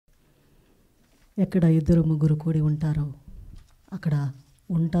ఎక్కడ ఇద్దరు ముగ్గురు కూడి ఉంటారో అక్కడ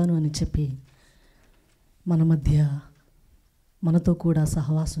ఉంటాను అని చెప్పి మన మధ్య మనతో కూడా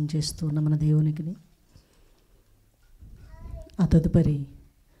సహవాసం చేస్తూ ఉన్న మన దేవునికి ఆ తదుపరి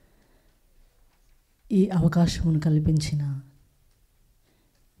ఈ అవకాశమును కల్పించిన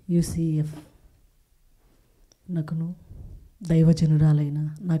UCF నకును దైవజనురాలైన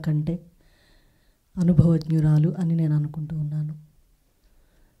నాకంటే అనుభవజ్ఞురాలు అని నేను అనుకుంటూ ఉన్నాను.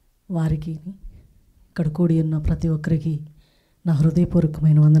 వారికి ఇక్కడ కూడి ఉన్న ప్రతి ఒక్కరికి నా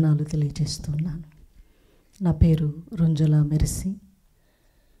హృదయపూర్వకమైన వందనాలు తెలియజేస్తున్నాను. నా పేరు రుంజల మెర్సీ.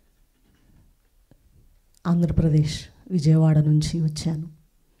 ఆంధ్రప్రదేశ్ విజయవాడ నుంచి వచ్చాను.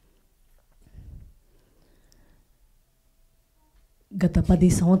 గత 10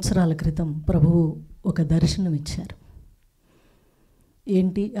 సంవత్సరాల క్రితం ప్రభువు ఒక దర్శనం ఇచ్చారు.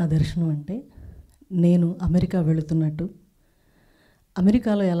 ఏంటి ఆ దర్శనం అంటే, నేను అమెరికా వెళుతున్నట్టు,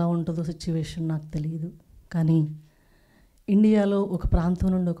 అమెరికాలో ఎలా ఉంటుందో సిచ్యువేషన్ నాకు తెలియదు, కానీ ఇండియాలో ఒక ప్రాంతం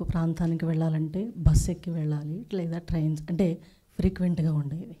నుండి ఒక ప్రాంతానికి వెళ్ళాలంటే బస్ ఎక్కి వెళ్ళాలి, లేదా ట్రైన్స్ అంటే ఫ్రీక్వెంట్గా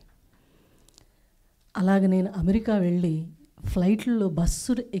ఉండేవి. అలాగే నేను అమెరికా వెళ్ళి ఫ్లైట్లలో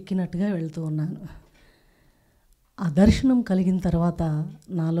బస్సు ఎక్కినట్టుగా వెళ్తూ ఉన్నాను. ఆ దర్శనం కలిగిన తర్వాత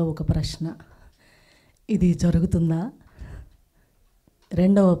నాలో ఒక ప్రశ్న, ఇది జరుగుతుందా?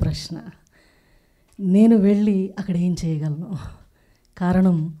 రెండవ ప్రశ్న, నేను వెళ్ళి అక్కడ ఏం చేయగలను?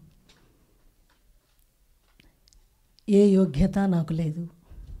 కారణం, ఏ యోగ్యత నాకు లేదు,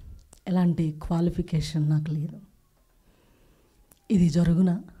 ఎలాంటి క్వాలిఫికేషన్ నాకు లేదు. ఇది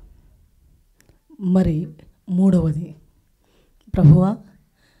జరుగునా? మరి మూడవది, ప్రభువా,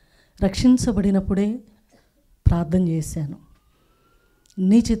 రక్షించబడినప్పుడే ప్రార్థన చేశాను,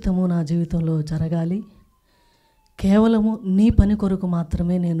 నీ చిత్తము నా జీవితంలో జరగాలి, కేవలము నీ పని కొరకు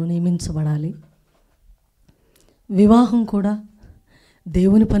మాత్రమే నేను నియమించబడాలి, వివాహం కూడా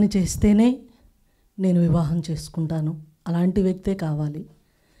దేవుని పని చేస్తేనే నేను వివాహం చేసుకుంటాను, అలాంటి వ్యక్తే కావాలి.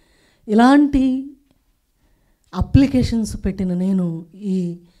 ఇలాంటి అప్లికేషన్స్ పెట్టిన నేను ఈ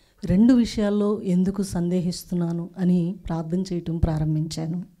 2 విషయాల్లో ఎందుకు సందేహిస్తున్నాను అని ప్రార్థన చేయటం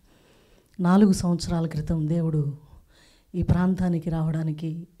ప్రారంభించాను. 4 సంవత్సరాల క్రితం దేవుడు ఈ ప్రాంతానికి రావడానికి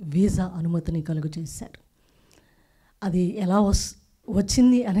వీసా అనుమతిని కలుగు చేశారు. అది ఎలా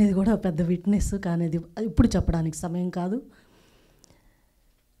వచ్చింది అనేది కూడా పెద్ద విట్నెస్, కానీ అది ఇప్పుడు చెప్పడానికి సమయం కాదు.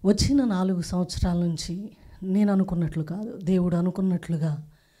 వచ్చిన 4 సంవత్సరాల నుంచి నేను అనుకున్నట్లు కాదు, దేవుడు అనుకున్నట్లుగా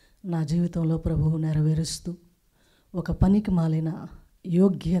నా జీవితంలో ప్రభువు నెరవేరుస్తూ ఒక పనికి మాలిన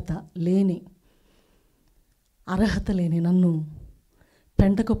యోగ్యత లేని, అర్హత లేని నన్ను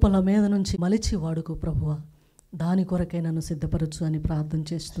పెంటకుప్పల మీద నుంచి మలిచి వాడుకో ప్రభువా, దాని కొరకే నన్ను సిద్ధపరచు అని ప్రార్థన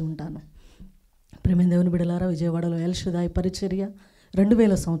చేస్తూ ఉంటాను. ప్రేమ దేవుని బిడ్డలారా, విజయవాడలో ఎల్షదాయ్ పరిచర్య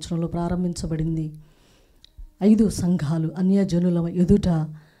 2000 సంవత్సరంలో ప్రారంభించబడింది. 5 సంఘాలు అన్యజనుల ఎదుట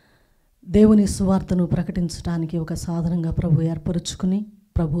దేవుని సువార్తను ప్రకటించడానికి ఒక సాధనంగా ప్రభు ఏర్పరుచుకుని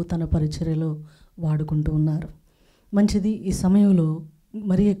ప్రభు తన పరిచర్యలో వాడుకుంటూ ఉన్నారు. మంచిది, ఈ సమయంలో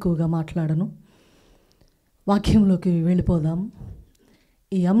మరీ ఎక్కువగా మాట్లాడను, వాక్యంలోకి వెళ్ళిపోదాం.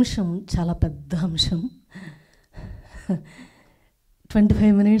 ఈ అంశం చాలా పెద్ద అంశం.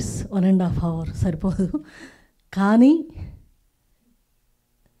 25 minutes 1.5 hours సరిపోదు. కానీ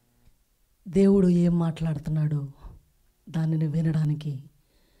దేవుడు ఏం మాట్లాడుతున్నాడో దానిని వినడానికి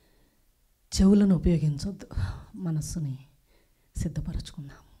చెవులను ఉపయోగించొద్దు, మనస్సుని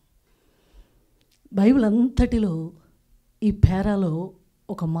సిద్ధపరచుకుందాం. బైబిల్ అంతటిలో ఈ పేరాలో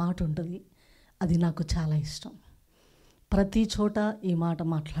ఒక మాట ఉంటుంది, అది నాకు చాలా ఇష్టం. ప్రతి చోట ఈ మాట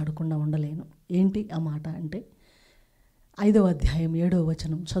మాట్లాడకుండా ఉండలేను. ఏంటి ఆ మాట అంటే, 5వ అధ్యాయం 7వ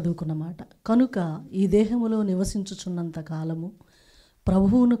వచనం చదువుకున్న మాట. కనుక ఈ దేహములో నివసించుచున్నంత కాలము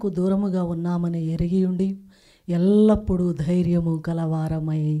ప్రభువునకు దూరముగా ఉన్నామని ఎరిగి ఉండి ఎల్లప్పుడూ ధైర్యము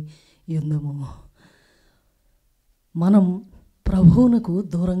గలవారమై యుందుము. మనం ప్రభువునకు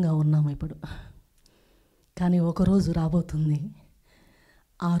దూరంగా ఉన్నాము ఇప్పుడు, కానీ ఒకరోజు రాబోతుంది,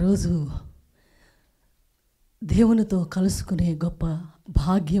 ఆ రోజు దేవునితో కలుసుకునే గొప్ప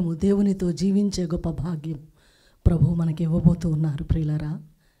భాగ్యము, దేవునితో జీవించే గొప్ప భాగ్యం ప్రభు మనకి ఇవ్వబోతూ ఉన్నారు. ప్రియులరా,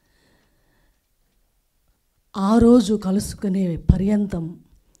 ఆ రోజు కలుసుకునే పర్యంతం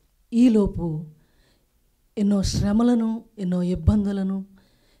ఈలోపు ఎన్నో శ్రమలను, ఎన్నో ఇబ్బందులను,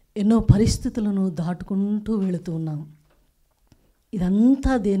 ఎన్నో పరిస్థితులను దాటుకుంటూ వెళుతూ ఉన్నాం.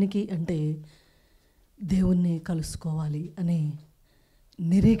 ఇదంతా దేనికి అంటే, దేవుణ్ణి కలుసుకోవాలి అనే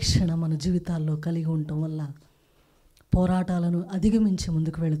నిరీక్షణ మన జీవితాల్లో కలిగి ఉండటం వల్ల పోరాటాలను అధిగమించి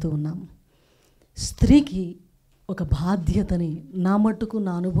ముందుకు వెళుతూ ఉన్నాం. స్త్రీకి ఒక బాధ్యతని, నా మట్టుకు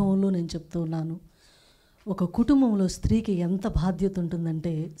నా అనుభవంలో నేను చెప్తూ ఉన్నాను, ఒక కుటుంబంలో స్త్రీకి ఎంత బాధ్యత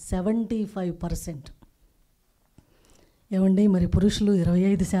ఉంటుందంటే 75%. ఏమండి, మరి పురుషులు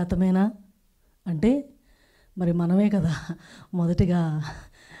 25%? అంటే మరి మనమే కదా మొదటిగా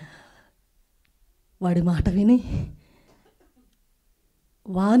వాడి మాట విని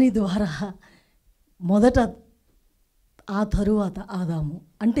వాని ద్వారా మొదట ఆ తరువాత ఆదాము.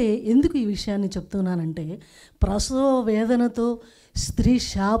 అంటే ఎందుకు ఈ విషయాన్ని చెప్తున్నానంటే ప్రసవ వేదనతో స్త్రీ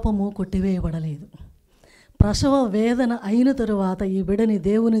శాపము కొట్టివేయబడలేదు. ప్రసవ వేదన అయిన తరువాత ఈ బిడ్డని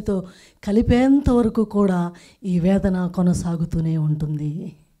దేవునితో కలిపేంత వరకు కూడా ఈ వేదన కొనసాగుతూనే ఉంటుంది.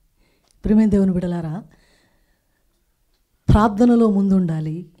 ప్రియమైన దేవుని బిడ్డలారా, ప్రార్థనలో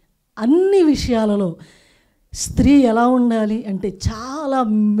ముందుండాలి. అన్ని విషయాలలో స్త్రీ ఎలా ఉండాలి అంటే చాలా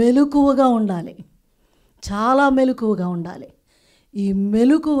మెలకువగా ఉండాలి, చాలా మెలకువగా ఉండాలి. ఈ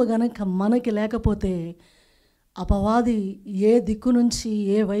మెలకువ గనక మనకి లేకపోతే అపవాది ఏ దిక్కు నుంచి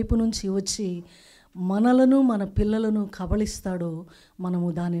ఏ వైపు నుంచి వచ్చి మనలను మన పిల్లలను కబళిస్తాడో మనము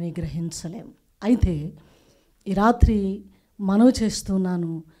దానిని గ్రహించలేం. అయితే ఈ రాత్రి మనవి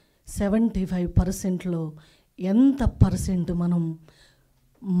చేస్తున్నాను, 75%లో ఎంత పర్సెంట్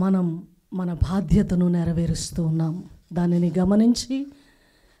మనం మన బాధ్యతను నెరవేరుస్తూ ఉన్నాం. దానిని గమనించి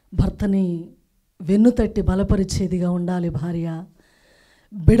భర్తని వెన్నుతట్టి బలపరిచేదిగా ఉండాలి భార్య.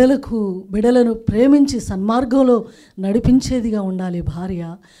 బిడలను ప్రేమించి సన్మార్గంలో నడిపించేదిగా ఉండాలి భార్య.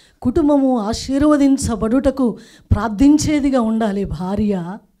 కుటుంబము ఆశీర్వదించబడుటకు ప్రార్థించేదిగా ఉండాలి భార్య.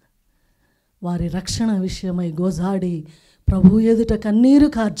 వారి రక్షణ విషయమై గోజాడి ప్రభు ఎదుట కన్నీరు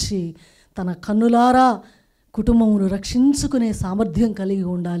కార్చి తన కన్నులారా కుటుంబమును రక్షించుకునే సామర్థ్యం కలిగి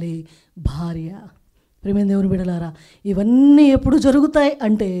ఉండాలి భార్య. ప్రియమైన దేవుని బిడ్డలారా, ఇవన్నీ ఎప్పుడు జరుగుతాయి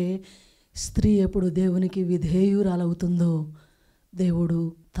అంటే స్త్రీ ఎప్పుడు దేవునికి విధేయురాలవుతుందో దేవుడు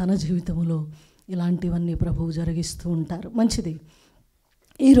తన జీవితంలో ఇలాంటివన్నీ ప్రభువు జరిగిస్తూ ఉంటారు. మంచిది.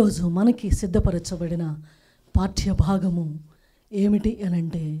 ఈరోజు మనకి సిద్ధపరచబడిన పాఠ్య భాగము ఏమిటి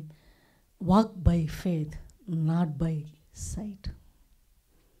అనంటే walk by faith not by sight.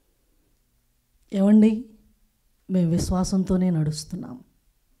 ఏమండి, మేము విశ్వాసంతోనే నడుస్తున్నాం.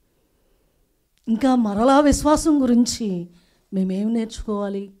 ఇంకా మరలా విశ్వాసం గురించి మేమేం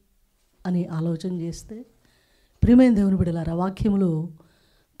నేర్చుకోవాలి అని ఆలోచన చేస్తే, ప్రియమైన దేవుని బిడ్డలారా, వాక్యములో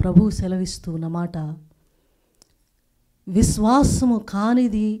ప్రభు సెలవిస్తున్న మాట, విశ్వాసము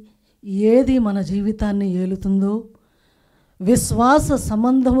కానిది ఏది మన జీవితాన్ని ఏలుతుందో, విశ్వాస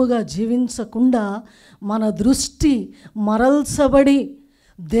సంబంధముగా జీవించకుండా మన దృష్టి మరల్చబడి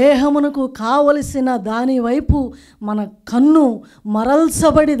దేహమునకు కావలసిన దానివైపు మన కన్ను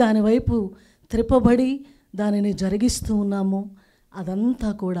మరల్చబడి దానివైపు త్రిప్పబడి దానిని జరిగిస్తూ ఉన్నాము. అదంతా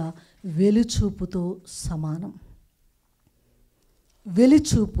కూడా వెలిచూపుతో సమానం.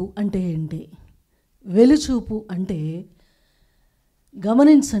 వెలిచూపు అంటే ఏంటి? వెలిచూపు అంటే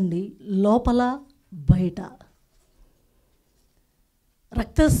గమనించండి, లోపల బయట.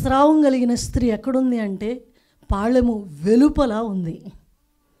 రక్తస్రావం కలిగిన స్త్రీ ఎక్కడుంది అంటే పాళెము వెలుపల ఉంది.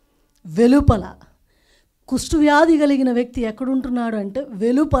 వెలుపల. కుష్ఠవ్యాధి కలిగిన వ్యక్తి ఎక్కడుంటున్నాడు అంటే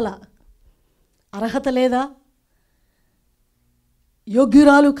వెలుపల. అర్హత లేదా?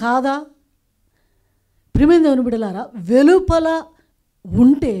 యోగ్యురాలు కాదా? ప్రియమైన దేవుని బిడ్డలారా, వెలుపల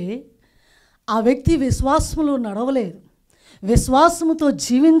ఉంటే ఆ వ్యక్తి విశ్వాసములో నడవలేదు, విశ్వాసముతో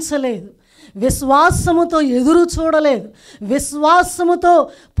జీవించలేదు, విశ్వాసముతో ఎదురు చూడలేదు, విశ్వాసముతో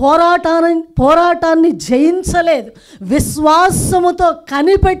పోరాటాన్ని జయించలేదు, విశ్వాసముతో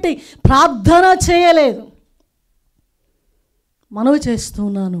కనిపెట్టి ప్రార్థన చేయలేదు. మనవి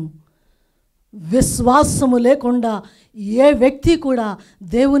చేస్తున్నాను, విశ్వాసము లేకుండా ఏ వ్యక్తి కూడా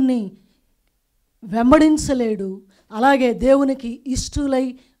దేవుణ్ణి వెంబడించలేడు, అలాగే దేవునికి ఇష్టులై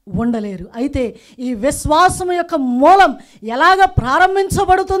ఉండలేరు. అయితే ఈ విశ్వాసము యొక్క మూలం ఎలాగ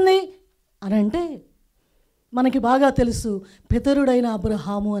ప్రారంభించబడుతుంది అని అంటే మనకి బాగా తెలుసు, పితరుడైన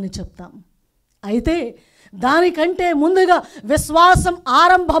అబ్రహాము అని చెప్తాం. అయితే దానికంటే ముందుగా విశ్వాసం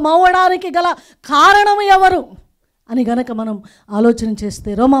ఆరంభమవ్వడానికి గల కారణం ఎవరు అని గనక మనం ఆలోచన చేస్తే,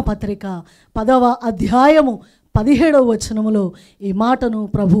 రోమాపత్రిక 10వ అధ్యాయము 17వ వచనములో ఈ మాటను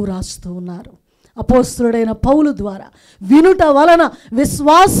ప్రభువు రాస్తూ ఉన్నారు. అపోస్తలుడైన పౌలు ద్వారా వినుట వలన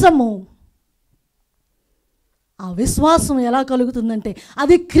విశ్వాసము, ఆ విశ్వాసం ఎలా కలుగుతుందంటే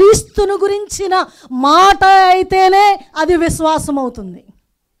అది క్రీస్తును గురించిన మాట అయితేనే అది విశ్వాసం అవుతుంది.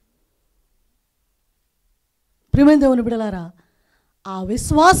 ప్రియమైన దేవుని బిడ్డలారా, ఆ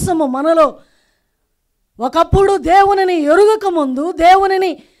విశ్వాసము మనలో ఒకప్పుడు దేవునిని ఎరుగక ముందు,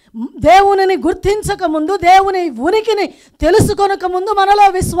 దేవునిని గుర్తించక ముందు, దేవుని ఉనికిని తెలుసుకొనక ముందు మనలో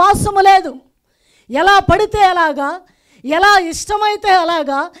విశ్వాసము లేదు. ఎలా పడితే అలాగా, ఎలా ఇష్టమైతే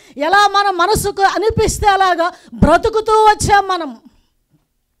అలాగా, ఎలా మన మనసుకు అనిపిస్తే అలాగా బ్రతుకుతూ వచ్చాం మనం.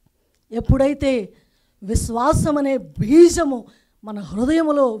 ఎప్పుడైతే విశ్వాసం అనే బీజము మన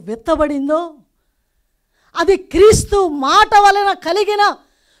హృదయములో విత్తబడిందో, అది క్రీస్తు మాట వలన కలిగిన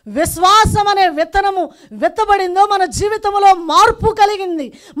విశ్వాసం అనే విత్తనము విత్తబడిందో మన జీవితంలో మార్పు కలిగింది,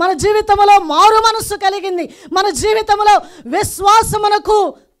 మన జీవితంలో మారు మనస్సు కలిగింది, మన జీవితంలో విశ్వాసమునకు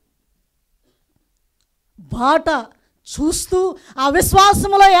బాట చూస్తూ ఆ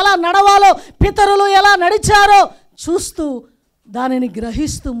విశ్వాసములో ఎలా నడవాలో, పితరులు ఎలా నడిచారో చూస్తూ దానిని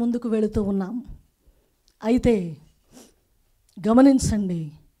గ్రహిస్తూ ముందుకు వెళుతూ ఉన్నాం. అయితే గమనించండి,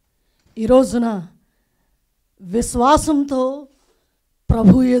 ఈ రోజున విశ్వాసంతో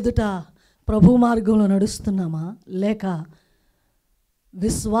ప్రభు ఎదుట ప్రభు మార్గంలో నడుస్తున్నామా, లేక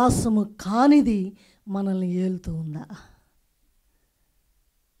విశ్వాసము కానిది మనల్ని ఏలుతూ ఉందా?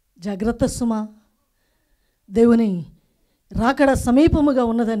 జాగ్రత్త సుమా. దేవుని రాకడ సమీపముగా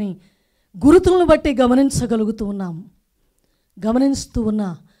ఉన్నదని గురుతులను బట్టి గమనించగలుగుతూ ఉన్నాం. గమనిస్తూ ఉన్న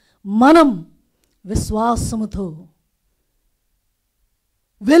మనం విశ్వాసముతో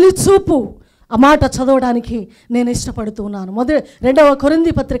వెలిచూపు ఆ మాట చదవడానికి నేను ఇష్టపడుతూ ఉన్నాను. 2వ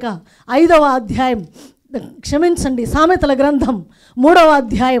కొరింథీ పత్రిక 5వ అధ్యాయం, క్షమించండి, సామెతల గ్రంథం 3వ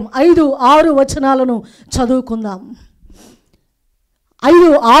అధ్యాయం 5-6 వచనాలను చదువుకుందాం.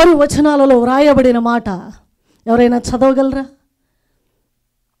 5-6 వచనాలలో వ్రాయబడిన మాట ఎవరైనా చదవగలరా?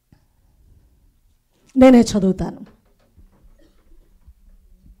 నేనే చదువుతాను.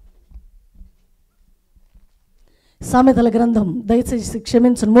 సామెతల గ్రంథం, దయచేసి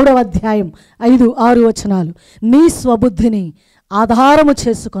క్షమించండి, 3వ అధ్యాయం 5-6 వచనాలు. నీ స్వబుద్ధిని ఆధారము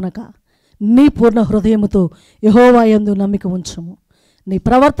చేసుకొనక నీ పూర్ణ హృదయముతో యెహోవా యందు నమ్మిక ఉంచుము. నీ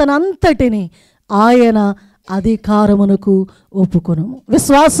ప్రవర్తన అంతటిని ఆయన అధికారమునకు ఒప్పుకొనుము.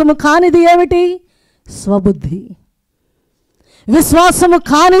 విశ్వాసము కానిది ఏమిటి? స్వబుద్ధి. విశ్వాసము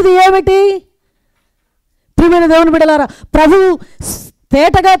కానిది ఏమిటి? ప్రియమైన దేవుని బిడ్డలారా, ప్రభు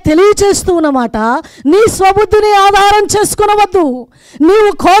తేటగా తెలియచేస్తూ ఉన్నమాట, నీ స్వబుద్ధిని ఆధారం చేసుకునవద్దు. నీవు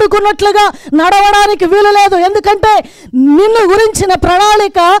కోరుకున్నట్లుగా నడవడానికి వీలు లేదు. ఎందుకంటే నిన్ను గురించిన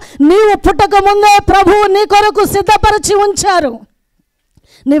ప్రణాళిక నీవు పుట్టక ముందే ప్రభువు నీ కొరకు సిద్ధపరిచి ఉంచారు.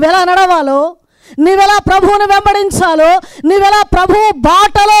 నీవెలా నడవాలో, నీవెలా ప్రభువును వెంబడించాలో, నీవెలా ప్రభువు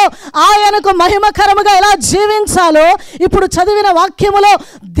బాటలో ఆయనకు మహిమకరముగా ఎలా జీవించాలో ఇప్పుడు చదివిన వాక్యములో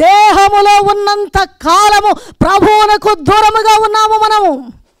దేహములో ఉన్నంత కాలము ప్రభువునకు దూరముగా ఉన్నాము మనము.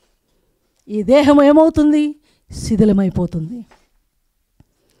 ఈ దేహం ఏమవుతుంది? శిథిలమైపోతుంది.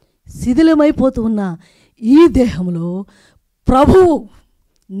 శిథిలమైపోతూ ఉన్న ఈ దేహంలో ప్రభువు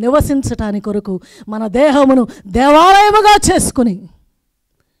నివసించటానికి కొరకు మన దేహమును దేవాలయముగా చేసుకుని,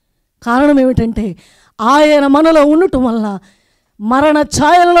 కారణం ఏమిటంటే ఆయన మనలో ఉండటం వల్ల మరణ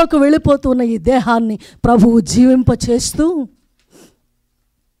ఛాయలలోకి వెళ్ళిపోతున్న ఈ దేహాన్ని ప్రభువు జీవింపచేస్తూ,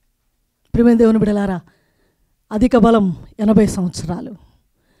 ప్రియమైన దేవుని బిడ్డలారా, అధిక బలం 80 సంవత్సరాలు,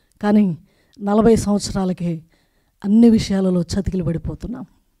 కానీ 40 సంవత్సరాలకే అన్ని విషయాలలో చతికిలు పడిపోతున్నాం.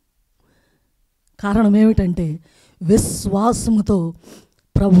 కారణం ఏమిటంటే విశ్వాసముతో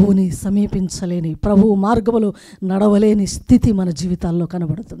ప్రభువుని సమీపించలేని, ప్రభువు మార్గములో నడవలేని స్థితి మన జీవితాల్లో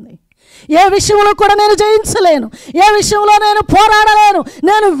కనబడుతుంది. ఏ విషయంలో కూడా నేను జయించలేను, ఏ విషయంలో నేను పోరాడలేను,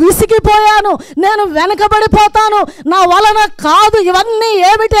 నేను విసిగిపోయాను, నేను వెనకబడిపోతాను, నా వలన కాదు. ఇవన్నీ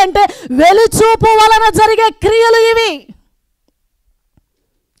ఏమిటి అంటే వెలిచూపు వలన జరిగే క్రియలు ఇవి.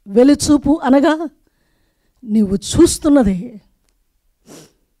 వెలిచూపు అనగా నీవు చూస్తున్నదే,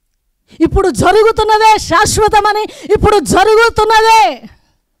 ఇప్పుడు జరుగుతున్నదే శాశ్వతమని, ఇప్పుడు జరుగుతున్నదే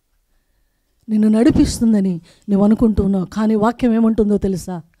నిన్ను నడిపిస్తుందని నువ్వు అనుకుంటున్నావు. కానీ వాక్యం ఏమంటుందో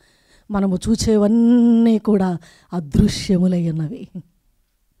తెలుసా? మనము చూచేవన్నీ కూడా అదృశ్యములై ఉన్నవి,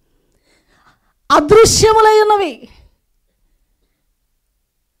 అదృశ్యములై ఉన్నవి.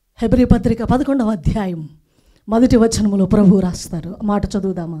 హెబ్రీ పత్రిక 11వ అధ్యాయం 1వ వచనములో ప్రభువు రాస్తారు. మాట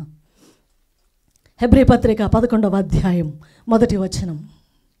చదువుదామా? హెబ్రీ పత్రిక 11వ అధ్యాయం 1వ వచనం.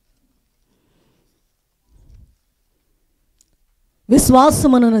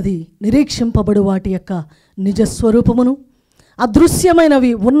 విశ్వాసమనున్నది నిరీక్షింపబడు వాటి యొక్క నిజస్వరూపమును, అదృశ్యమైనవి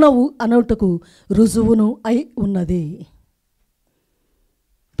ఉన్నవు అనుటకు రుజువును అయి ఉన్నది.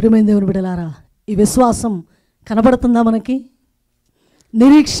 ప్రియమైన దేవుని బిడ్డలారా, ఈ విశ్వాసం కనబడుతుందా మనకి?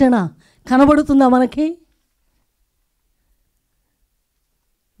 నిరీక్షణ కనబడుతుందా మనకి?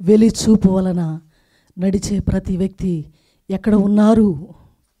 వెలిచూపు వలన నడిచే ప్రతి వ్యక్తి ఎక్కడ ఉన్నారు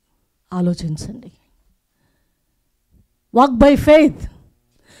ఆలోచించండి. వాక్ బై ఫెయిత్,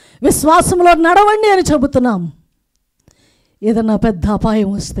 విశ్వాసంలో నడవండి అని చెబుతున్నాం. ఏదన్నా పెద్ద అపాయం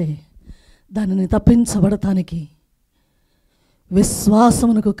వస్తే దానిని తప్పించబడటానికి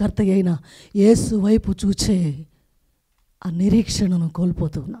విశ్వాసమునకు కర్త అయిన యేసు వైపు చూచే ఆ నిరీక్షణను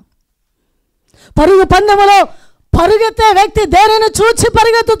కోల్పోతున్నాం. పరుగు పందెములో పరుగెత్తే వ్యక్తి దేనిని చూచి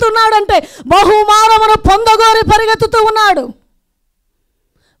పరిగెత్తుతున్నాడంటే బహుమానమును పొందగోరి పరిగెత్తుతూ ఉన్నాడు.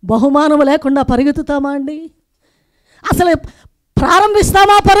 బహుమానము లేకుండా పరిగెత్తుతామా అండి? అసలు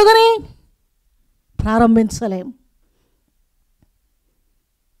ప్రారంభిస్తామా పరుగుని? ప్రారంభించలేం.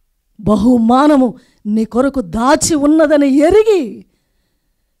 బహుమానము నీ కొరకు దాచి ఉన్నదని ఎరిగి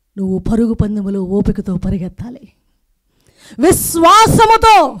నువ్వు పరుగు పందెములో ఓపికతో పరిగెత్తాలి.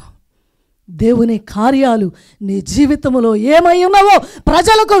 విశ్వాసముతో దేవుని కార్యాలు నీ జీవితంలో ఏమై ఉన్నావో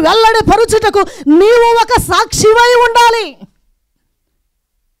ప్రజలకు వెల్లడి పరుచుటకు నీవు ఒక సాక్షివై ఉండాలి.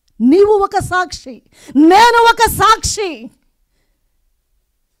 నీవు ఒక సాక్షి, నేను ఒక సాక్షి.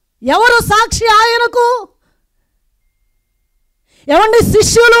 ఎవరు సాక్షి ఆయనకు? ఏమండి,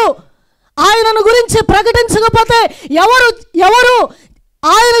 శిష్యులు ఆయనను గురించి ప్రకటించకపోతే ఎవరు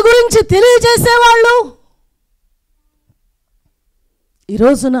ఆయన గురించి తెలియజేసేవాళ్ళు? ఈ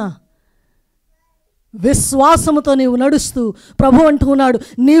రోజున విశ్వాసముతో నీవు నడుస్తూ ప్రభు అంటూ ఉన్నాడు,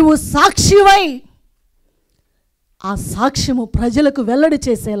 నీవు సాక్షివై ఆ సాక్ష్యము ప్రజలకు వెల్లడి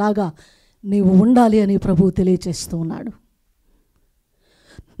చేసేలాగా నీవు ఉండాలి అని ప్రభువు తెలియచేస్తూ ఉన్నాడు.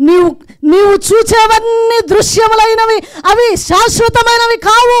 నీవు చూచేవన్నీ దృశ్యములైనవి, అవి శాశ్వతమైనవి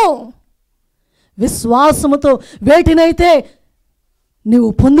కావు. విశ్వాసముతో వేటినైతే నీవు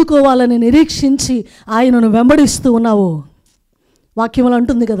పొందుకోవాలని నిరీక్షించి ఆయనను వెంబడిస్తూ ఉన్నావు. వాక్యములు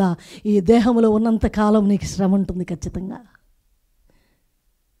అంటుంది కదా, ఈ దేహంలో ఉన్నంత కాలం నీకు శ్రమ ఉంటుంది. ఖచ్చితంగా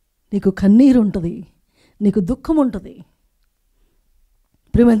నీకు కన్నీరు ఉంటుంది, నీకు దుఃఖం ఉంటుంది.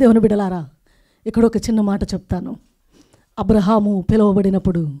 ప్రియమైన దేవుని బిడ్డలారా, ఇక్కడ ఒక చిన్న మాట చెప్తాను. అబ్రహాము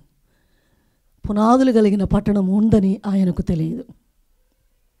పిలువబడినప్పుడు పునాదులు కలిగిన పట్టణం ఉందని ఆయనకు తెలియదు.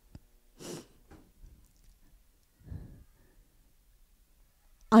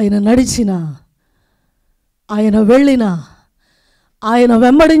 ఆయన నడిచిన, ఆయన వెళ్ళిన, ఆయన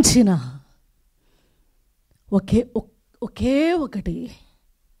వెంబడించిన ఒకే ఒకటి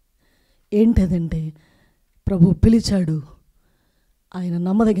ఏంటదంటే, ప్రభు పిలిచాడు, ఆయన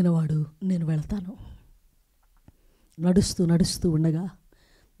నమ్మదగినవాడు, నేను వెళ్తాను. నడుస్తూ ఉండగా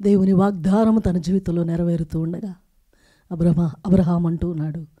దేవుని వాగ్దానము తన జీవితంలో నెరవేరుతూ ఉండగా అబ్రహాం అంటూ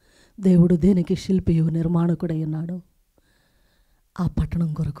ఉన్నాడు, దేవుడు దేనికి శిల్పియు నిర్మాణకుడై ఉన్నాడు, ఆ పట్టణం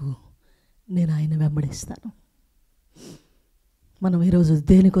కొరకు నేను ఆయన వెంబడిస్తాను. మనం ఈరోజు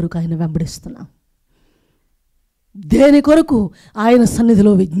దేని కొరకు ఆయన వెంబడిస్తున్నాం? దేని కొరకు ఆయన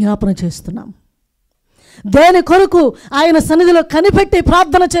సన్నిధిలో విజ్ఞాపన చేస్తున్నాం? దేని కొరకు ఆయన సన్నిధిలో కనిపెట్టి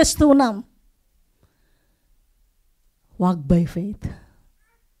ప్రార్థన చేస్తూ ఉన్నాం? వాక్ బై ఫెయిత్,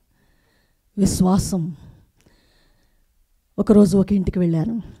 విశ్వాసం. ఒకరోజు ఒక ఇంటికి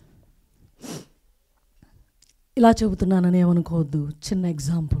వెళ్ళాను. ఇలా చెబుతున్నానని ఏమనుకోవద్దు, చిన్న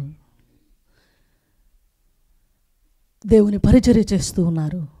ఎగ్జాంపుల్. దేవుని పరిచర్య చేస్తూ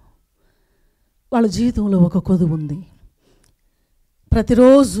ఉన్నారు. వాళ్ళ జీవితంలో ఒక కొదువు ఉంది.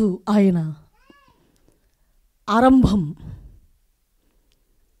 ప్రతిరోజు ఆయన ఆరంభం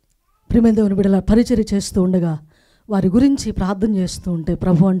ప్రియమైన దేవుని బిడ్డల పరిచర్య చేస్తూ ఉండగా వారి గురించి ప్రార్థన చేస్తూ ఉంటే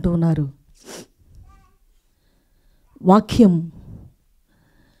ప్రభు అంటూ ఉన్నారు, వాక్యం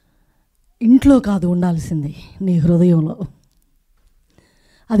ఇంట్లో కాదు ఉండాల్సింది, నీ హృదయంలో.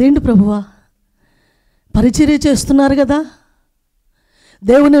 అదేంటి ప్రభువా? పరిచర్య చేస్తున్నారు కదా,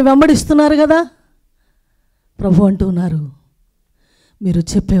 దేవుని వెంబడిస్తున్నారు కదా. ప్రభు అంటూ ఉన్నారు, మీరు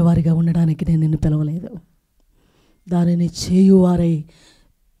చెప్పేవారిగా ఉండడానికి నేను నిన్ను పిలవలేదు, దానిని చేయువారై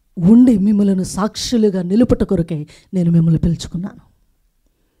ఉండి మిమ్మల్ని సాక్షులుగా నిలుపుట కొరకే నేను మిమ్మల్ని పిలుచుకున్నాను.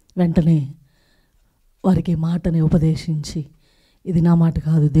 వెంటనే వారికి మాటని ఉపదేశించి, ఇది నా మాట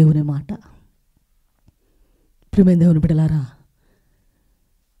కాదు, దేవుని మాట. ప్రియమైన దేవుని బిడ్డలారా,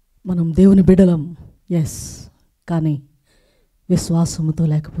 మనం దేవుని బిడ్డలం, ఎస్, కానీ విశ్వాసముతో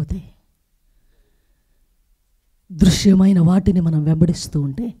లేకపోతే, దృశ్యమైన వాటిని మనం వెంబడిస్తూ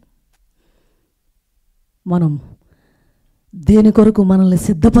ఉంటే, మనం దేని కొరకు మనల్ని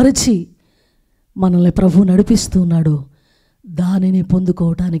సిద్ధపరిచి మనల్ని ప్రభు నడిపిస్తూ ఉన్నాడో దానిని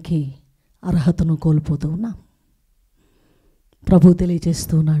పొందుకోవటానికి అర్హతను కోల్పోతూ ఉన్నాం. ప్రభు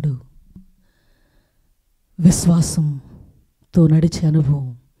తెలియజేస్తూ ఉన్నాడు, విశ్వాసంతో నడిచే అనుభవం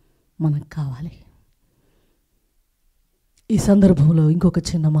మనకు కావాలి. ఈ సందర్భంలో ఇంకొక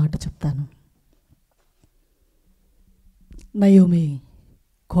చిన్న మాట చెప్తాను. నయోమి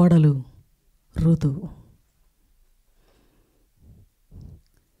కోడలు రుతు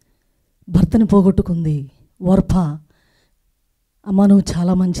భర్తని పోగొట్టుకుంది. వర్ప, అమ్మ నువ్వు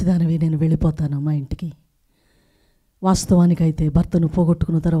చాలా మంచిదానివి, నేను వెళ్ళిపోతాను మా ఇంటికి. వాస్తవానికైతే భర్తను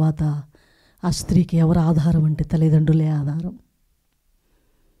పోగొట్టుకున్న తర్వాత ఆ స్త్రీకి ఎవరు ఆధారం అంటే తల్లిదండ్రులే ఆధారం.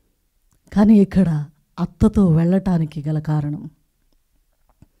 కానీ ఇక్కడ అత్తతో వెళ్ళటానికి గల కారణం,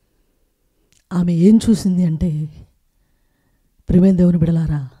 ఆమె ఏం చూసింది అంటే, ప్రియమైన దేవుని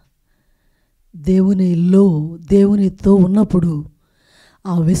బిడలారా, దేవునితో ఉన్నప్పుడు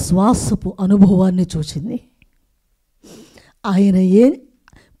ఆ విశ్వాసపు అనుభవాన్ని చూసింది. ఆయన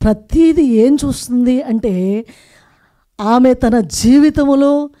ప్రతీది ఏం చూస్తుంది అంటే, ఆమె తన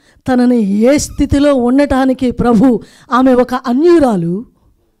జీవితంలో తనని ఏ స్థితిలో ఉండటానికి ప్రభు, ఆమె ఒక అన్యురాలు,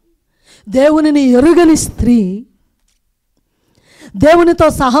 దేవునిని ఎరుగని స్త్రీ, దేవునితో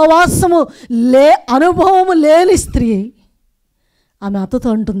సహవాసము అనుభవము లేని స్త్రీ. ఆమె అత్తతో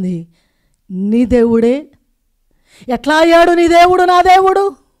అంటుంది, నీ దేవుడే ఎట్లా అయ్యాడు? నీ దేవుడు నా దేవుడు.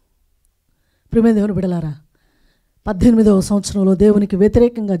 ప్రియమైన దేవుని బిడలారా, 18వ సంవత్సరంలో దేవునికి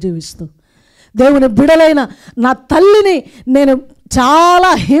వ్యతిరేకంగా జీవిస్తూ, దేవుని బిడలైన నా తల్లిని నేను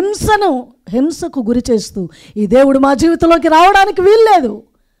చాలా హింసకు గురి చేస్తూ, ఈ దేవుడు మా జీవితంలోకి రావడానికి వీల్లేదు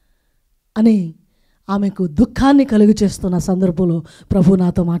అని ఆమెకు దుఃఖాన్ని కలుగు చేస్తున్న సందర్భంలో ప్రభు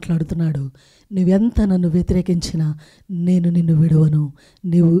నాతో మాట్లాడుతున్నాడు. నువ్వెంత నన్ను వ్యతిరేకించినా నేను నిన్ను విడువను.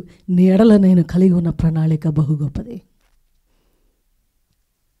 నీ ఎడల నేను కలిగి ఉన్న ప్రణాళిక బహు గొప్పది.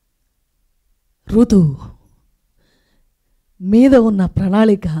 రూతు మీద ఉన్న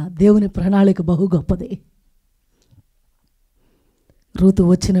ప్రణాళిక, దేవుని ప్రణాళిక బహు గొప్పది. రూతు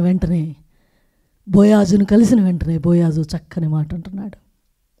వచ్చిన వెంటనే, బోయాజును కలిసిన వెంటనే బోయాజు చక్కని మాట అంటున్నాడు,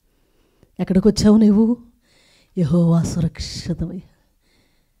 ఎక్కడికి వచ్చావు నీవు? యెహోవా సురక్షితమై.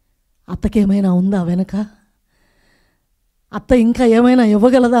 అత్తకేమైనా ఉందా వెనక? అత్త ఇంకా ఏమైనా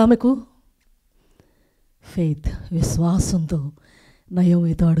ఇవ్వగలదా ఆమెకు? ఫెయిత్, విశ్వాసంతో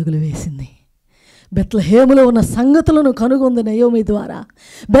నయోమితో అడుగులు వేసింది. బెత్లెహేములో ఉన్న సంగతులను కనుగొంది నయోమి ద్వారా.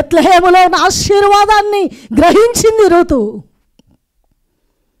 బెత్లెహేములో ఉన్న ఆశీర్వాదాన్ని గ్రహించింది రూతు.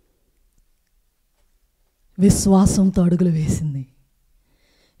 విశ్వాసంతో అడుగులు వేసింది.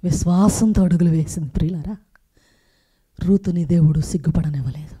 ప్రియులారా, రూతుని దేవుడు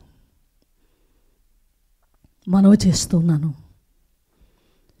సిగ్గుపడనివ్వలేదు. మనవి చేస్తున్నాను,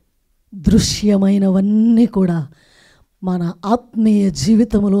 దృశ్యమైనవన్నీ కూడా మన ఆత్మీయ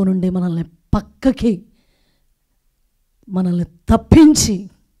జీవితంలో నుండి మనల్ని తప్పించి,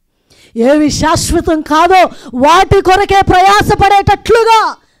 ఏవి శాశ్వతం కాదో వాటి కొరకే ప్రయాసపడేటట్లుగా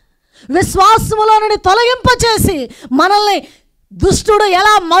విశ్వాసములో నుండి తొలగింపచేసి, మనల్ని దుష్టుడు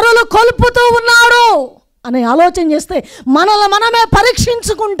ఎలా మరులు కొల్పుతూ ఉన్నాడు అని ఆలోచన చేస్తే, మనల్ని మనమే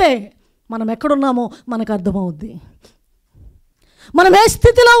పరీక్షించుకుంటే మనం ఎక్కడున్నామో మనకు అర్థమవుద్ది. మనం ఏ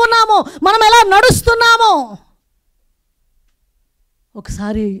స్థితిలో ఉన్నామో, మనం ఎలా నడుస్తున్నామో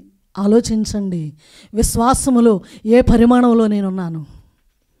ఒకసారి ఆలోచించండి. విశ్వాసములో ఏ పరిమాణంలో నేనున్నాను,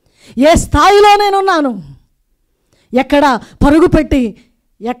 ఏ స్థాయిలో నేనున్నాను, ఎక్కడ పరుగుపెట్టి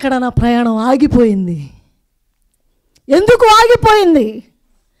ఎక్కడ నా ప్రయాణం ఆగిపోయింది, ఎందుకు ఆగిపోయింది,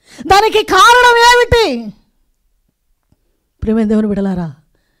 దానికి కారణం ఏమిటి? ప్రియమైన దేవుని బిడ్డలారా,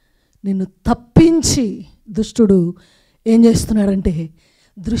 నిన్ను తప్పించి దుష్టుడు ఏం చేస్తున్నాడంటే,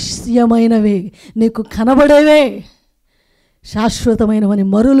 దృశ్యమైనవే, నీకు కనబడేవే శాశ్వతమైనవని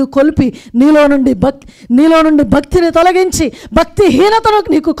మరులు కొల్పి నీలో నుండి భక్తిని తొలగించి భక్తిహీనతను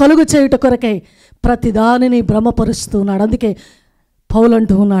నీకు కలుగు చేయుట కొరకై ప్రతిదానిని భ్రమపరుస్తున్నాడు. అందుకే పౌలు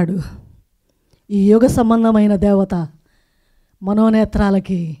అంటూ ఉన్నాడు, ఈ యుగ సంబంధమైన దేవత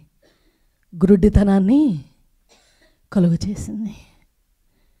మనోనేత్రాలకి గురుడితనాన్ని కలుగు చేసింది.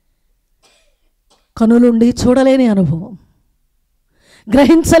 కనులుండి చూడలేని అనుభవం,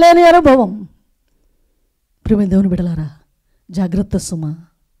 గ్రహించలేని అనుభవం. ప్రియమైన దేవుని బిడ్డలారా, జాగ్రత్త సుమ.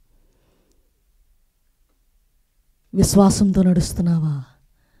 విశ్వాసంతో నడుస్తున్నావా,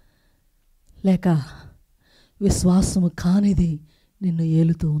 లేక విశ్వాసము కానిది నిన్ను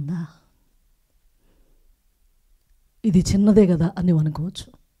ఏలుతూ ఉందా? ఇది చిన్నదే కదా అని అనుకోవచ్చు,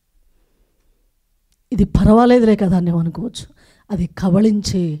 ఇది పర్వాలేదులే కదా అని అనుకోవచ్చు. అది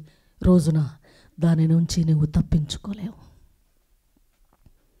కబళించే రోజున దాని నుంచి నువ్వు తప్పించుకోలేవు.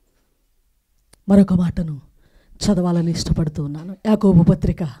 మరొక మాటను చదవాలని ఇష్టపడుతూ ఉన్నాను. యాకోబు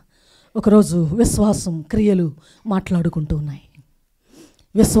పత్రిక. ఒకరోజు విశ్వాసం క్రియలు మాట్లాడుకుంటూ ఉన్నాయి.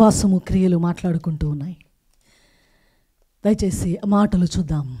 దయచేసి ఆ మాటలు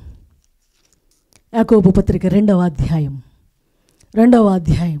చూద్దాం. యాకోబు పత్రిక 2వ అధ్యాయం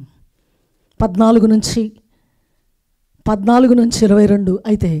 14 నుంచి 22.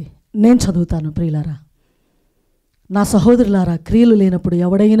 అయితే నేను చదువుతాను. ప్రియులారా, నా సహోదరులారా, క్రియలు లేనప్పుడు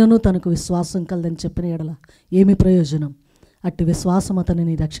ఎవడైనను తనకు విశ్వాసం కలదని చెప్పిన ఎడల ఏమి ప్రయోజనం? అట్టి విశ్వాసం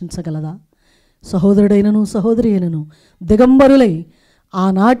అతనిని రక్షించగలదా? సహోదరుడైనను సహోదరి అయినను దిగంబరులై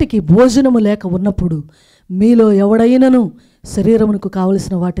ఆనాటికి భోజనము లేక ఉన్నప్పుడు మీలో ఎవడైనను శరీరమునకు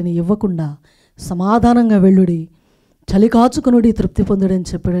కావలసిన వాటిని ఇవ్వకుండా సమాధానంగా వెళ్ళుడి, చలి కాచుకునుడి, తృప్తి పొందుడని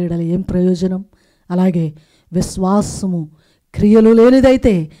చెప్పిన ఎడల ఏం ప్రయోజనం? అలాగే విశ్వాసము క్రియలు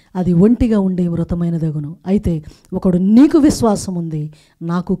లేనిదైతే అది ఒంటిగా ఉండే మృతమైనదగును. అయితే ఒకడు నీకు విశ్వాసం ఉంది,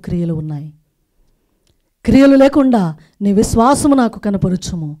 నాకు క్రియలు ఉన్నాయి. క్రియలు లేకుండా నీ విశ్వాసము నాకు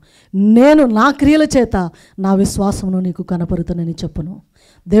కనపరుచుము, నేను నా క్రియల చేత నా విశ్వాసమును నీకు కనపరుతానని చెప్పును.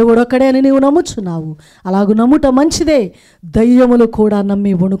 దేవుడొక్కడే అని నీవు నమ్ముచున్నావు, అలాగూ నమ్ముట మంచిదే. దయ్యములు కూడా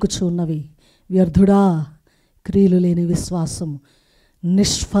నమ్మి వణుకుచు ఉన్నవి. వ్యర్థుడా, క్రియలు లేని విశ్వాసం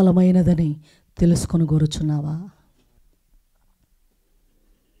నిష్ఫలమైనదని తెలుసుకొని కోరుచున్నావా?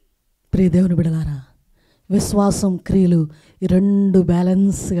 ప్రియ దేవుని బిడలారా, విశ్వాసం క్రియలు ఈ రెండు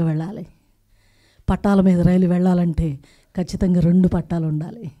బ్యాలెన్స్గా వెళ్ళాలి. పట్టాల మీద రైలు వెళ్ళాలంటే ఖచ్చితంగా 2 పట్టాలు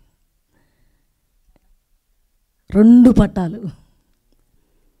ఉండాలి. 2 పట్టాలు.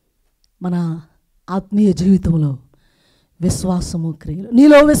 మన ఆత్మీయ జీవితంలో విశ్వాసము క్రియలు,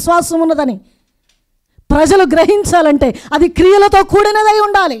 నీలో విశ్వాసం ఉన్నదని ప్రజలు గ్రహించాలంటే అది క్రియలతో కూడినదై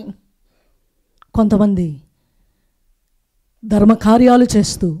ఉండాలి. కొంతమంది ధర్మకార్యాలు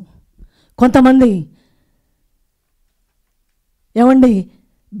చేస్తూ, కొంతమంది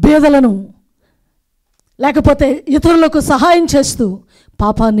బేదలను లేకపోతే ఇతరులకు సహాయం చేస్తూ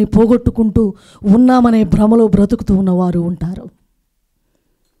పాపాన్ని పోగొట్టుకుంటూ ఉన్నామనే భ్రమలో బ్రతుకుతూ ఉన్నవారు ఉంటారు.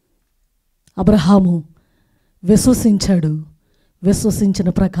 అబ్రహాము విశ్వసించాడు. విశ్వసించిన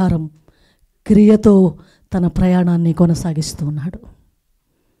ప్రకారం క్రియతో తన ప్రయాణాన్ని కొనసాగిస్తూ ఉన్నాడు.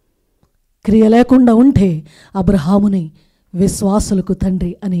 క్రియ లేకుండా ఉంటే అబ్రహాముని విశ్వాసులకు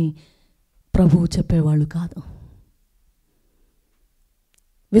తండ్రి అని ప్రభువు చెప్పేవాళ్ళు కాదు.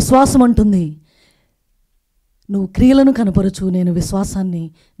 విశ్వాసం అంటుంది, నువ్వు క్రియలను కనపరచు, నేను విశ్వాసాన్ని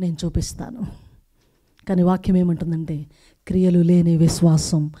నేను చూపిస్తాను. కానీ వాక్యం ఏమంటుందంటే, క్రియలు లేని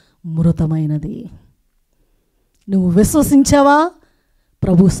విశ్వాసం మృతమైనది. నువ్వు విశ్వసించావా?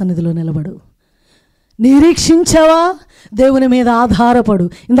 ప్రభు సన్నిధిలో నిలబడు. నిరీక్షించావా? దేవుని మీద ఆధారపడు.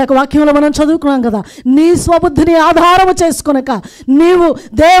 ఇందాక వాక్యంలో మనం చదువుకున్నాం కదా, నీ స్వబుద్ధిని ఆధారము చేసుకొనక నీవు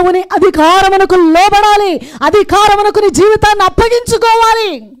దేవుని అధికారమునకు లోబడాలి. అధికారమునకు నీ జీవితాన్ని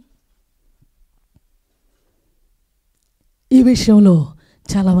అప్పగించుకోవాలి. ఈ విషయంలో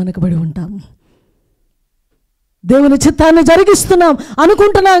చాలా వెనుకబడి ఉంటాం. దేవుని చిత్తాన్ని జరిగిస్తున్నాం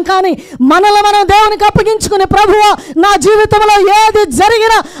అనుకుంటున్నాం, కానీ మనల్ని మనం దేవునికి అప్పగించుకునే, ప్రభువా నా జీవితంలో ఏది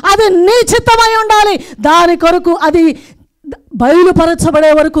జరిగినా అది నీ చిత్తమై ఉండాలి, దాని కొరకు అది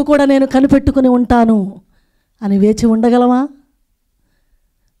బయలుపరచబడే వరకు కూడా నేను కనిపెట్టుకుని ఉంటాను అని వేచి ఉండగలమా?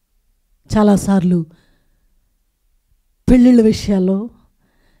 చాలాసార్లు పెళ్ళిళ్ళ విషయాల్లో,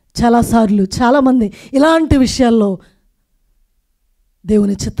 చాలాసార్లు చాలామంది ఇలాంటి విషయాల్లో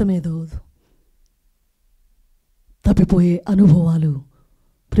దేవుని చిత్తమేదో తప్పిపోయే అనుభవాలు.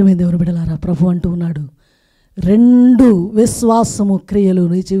 ప్రియమైన దేవుని బిడ్డలారా, ప్రభు అంటూ ఉన్నాడు, 2 విశ్వాసము క్రియలు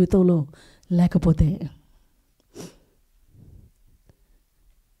నీ జీవితంలో లేకపోతే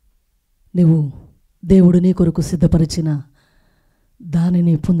నువ్వు దేవుడు నీ కొరకు సిద్ధపరిచిన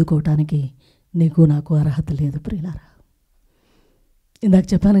దానిని పొందుకోవటానికి నీకు నాకు అర్హత లేదు. ప్రియులారా, ఇందాక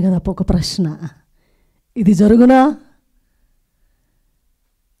చెప్పాను కదా ఒక ప్రశ్న, ఇది జరుగునా?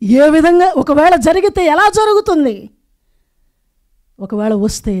 ఏ విధంగా? ఒకవేళ జరిగితే ఎలా జరుగుతుంది? ఒకవేళ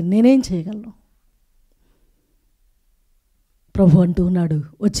వస్తే నేనేం చేయగలను? ప్రభు అంటూ ఉన్నాడు,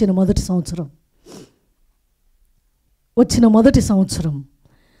 వచ్చిన మొదటి సంవత్సరం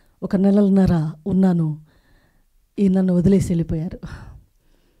 1 నెలన్నర ఉన్నాను. ఈ నన్ను వదిలేసి వెళ్ళిపోయారు.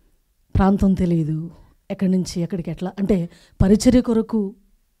 ప్రాంతం తెలియదు, ఎక్కడి నుంచి ఎక్కడికి ఎట్లా అంటే పరిచర్య కొరకు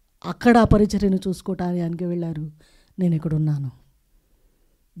అక్కడ పరిచర్యను చూసుకోవటానికి వెళ్ళారు. నేను ఇక్కడ ఉన్నాను,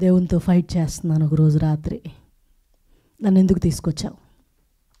 దేవునితో ఫైట్ చేస్తున్నాను. ఒకరోజు రాత్రి, నన్ను ఎందుకు తీసుకొచ్చావు?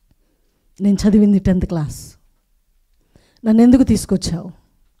 నేను చదివింది 10th క్లాస్, నన్ను ఎందుకు తీసుకొచ్చావు?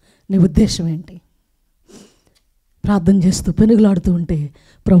 నీ ఉద్దేశం ఏంటి? ప్రార్థన చేస్తూ పెనుగులాడుతూ ఉంటే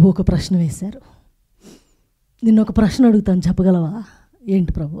ప్రభు ఒక ప్రశ్న వేశారు. నిన్ను ఒక ప్రశ్న అడుగుతాను, చెప్పగలవా?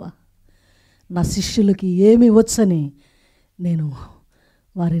 ఏంటి ప్రభువా? నా శిష్యులకి ఏమి వచ్చని నేను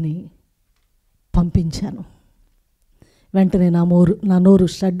వారిని పంపించాను. వెంటనే నా నోరు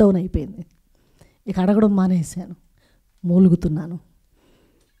షట్ డౌన్ అయిపోయింది. ఇక అడగడం మానేశాను, మూలుగుతున్నాను.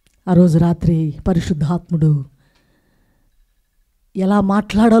 ఆ రోజు రాత్రి పరిశుద్ధాత్ముడు ఎలా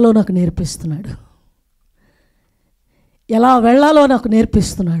మాట్లాడాలో నాకు నేర్పిస్తున్నాడు, ఎలా వెళ్ళాలో నాకు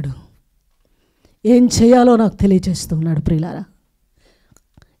నేర్పిస్తున్నాడు, ఏం చేయాలో నాకు తెలియజేస్తున్నాడు. ప్రియులారా,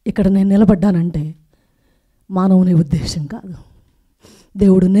 ఇక్కడ నేను నిలబడ్డానంటే మానవుని ఉద్దేశం కాదు,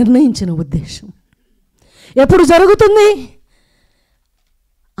 దేవుడు నిర్ణయించిన ఉద్దేశం. ఎప్పుడు జరుగుతుంది?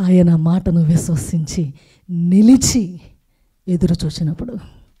 ఆయన మాటను విశ్వసించి నిలిచి ఎదురు చూసినప్పుడు.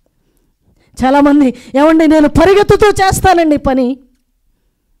 చాలామంది, ఏమండి నేను పరిగెత్తుతూ చేస్తానండి పని,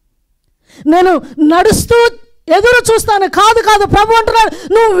 నేను నడుస్తూ ఎదురు చూస్తాను. కాదు, ప్రభు అంటున్నాడు,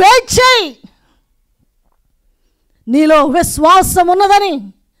 నువ్వు వెయిట్ చేయి. నీలో విశ్వాసం ఉన్నదని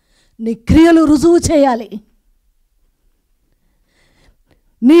నీ క్రియలు రుజువు చేయాలి.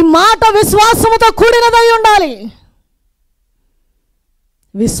 నీ మాట విశ్వాసముతో కూడినదై ఉండాలి.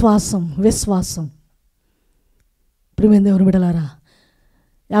 విశ్వాసం విశ్వాసం. ప్రియమైన దేవుని బిడ్డలారా,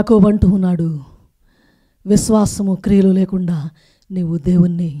 యాకోబు అంటూ ఉన్నాడు, విశ్వాసము క్రియలు లేకుండా నీవు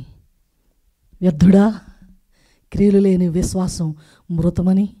దేవుణ్ణి వ్యర్థుడా, క్రియలు లేని విశ్వాసం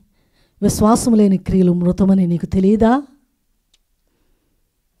మృతమని, విశ్వాసం లేని క్రియలు మృతమని నీకు తెలియదా?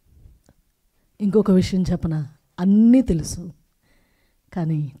 ఇంకొక విషయం చెప్పనా, అన్నీ తెలుసు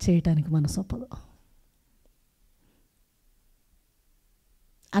కానీ చేయటానికి మనసు ఒప్పదు.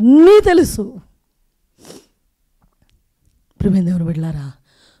 అన్నీ తెలుసు. ప్రియమైన దేవుని బిడ్డలారా,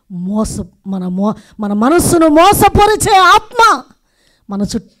 మన మనస్సును మోసపరిచే ఆత్మ మన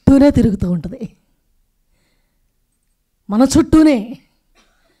చుట్టూనే తిరుగుతూ ఉంటుంది. మన చుట్టూనే.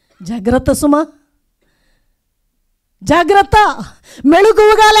 జాగ్రత్త సుమా, జాగ్రత్త.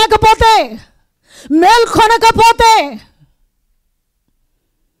 మెళుకువగా లేకపోతే, మేల్కొనకపోతే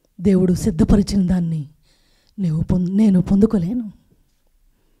దేవుడు సిద్ధపరిచిన దాన్ని నేను పొందుకోలేను.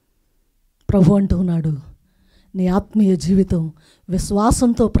 ప్రభు అంటూ ఉన్నాడు, నీ ఆత్మీయ జీవితం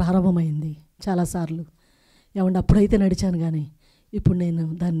విశ్వాసంతో ప్రారంభమైంది. చాలాసార్లు ఏమంటే అప్పుడైతే నడిచాను కానీ ఇప్పుడు నేను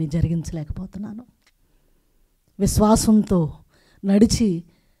దాన్ని జరిగించలేకపోతున్నాను. విశ్వాసంతో నడిచి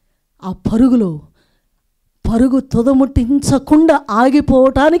ఆ పరుగు తుదముట్టించకుండా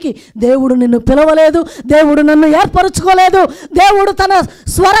ఆగిపోవటానికి దేవుడు నిన్ను పిలవలేదు. దేవుడు నన్ను ఏర్పరచుకోలేదు. దేవుడు తన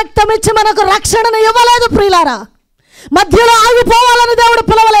స్వరక్తమిచ్చి మనకు రక్షణను ఇవ్వలేదు. ప్రియులారా, మధ్యలో ఆగిపోవాలని దేవుడు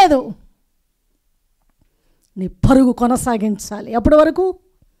పిలవలేదు. నీ పరుగు కొనసాగించాలి. అప్పటి వరకు,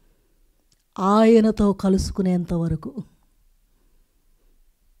 ఆయనతో కలుసుకునేంత వరకు.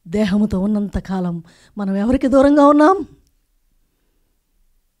 దేహముతో ఉన్నంతకాలం మనం ఎవరికి దూరంగా ఉన్నాం?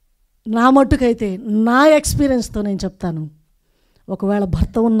 నా మట్టుకైతే, నా ఎక్స్పీరియన్స్తో నేను చెప్తాను, ఒకవేళ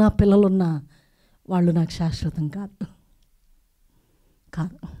భర్త ఉన్నా పిల్లలున్నా వాళ్ళు నాకు శాశ్వతం కాదు.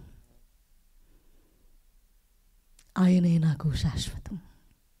 ఆయనే నాకు శాశ్వతం.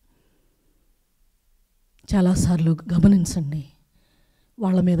 చాలాసార్లు గమనించండి,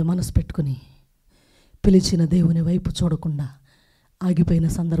 వాళ్ళ మీద మనసు పెట్టుకుని పిలిచిన దేవుని వైపు చూడకుండా ఆగిపోయిన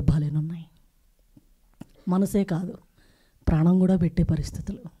సందర్భాలేనున్నాయి. మనసే కాదు, ప్రాణం కూడా పెట్టే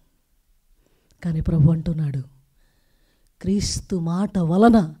పరిస్థితులు. కానీ ప్రభు అంటున్నాడు, క్రీస్తు మాట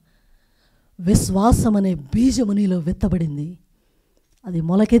వలన విశ్వాసం అనే బీజము నీలో విత్తబడింది. అది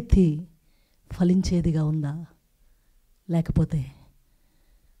మొలకెత్తి ఫలించేదిగా ఉందా, లేకపోతే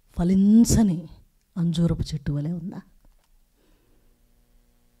ఫలించని అంజూరపు చెట్టు వలె ఉందా?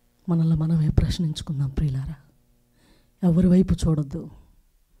 మనల్ని మనమే ప్రశ్నించుకుందాం ప్రియులారా. ఎవరి వైపు చూడొద్దు.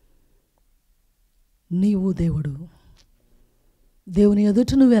 నీవు దేవుడు. దేవుని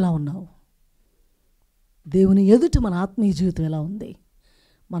ఎదుట నువ్వు ఎలా ఉన్నావు? దేవుని ఎదుట మన ఆత్మీయ జీవితం ఎలా ఉంది?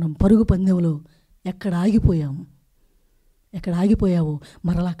 మనం పరుగు పందెంలో ఎక్కడ ఆగిపోయాము? ఎక్కడ ఆగిపోయావో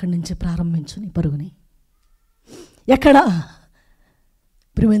మరలా అక్కడి నుంచి ప్రారంభించు నీ పరుగుని. ఎక్కడ?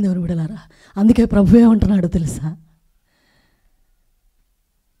 ప్రియమైన దేవుని బిడ్డలారా, అందుకే ప్రభు ఏమంటున్నాడు తెలుసా?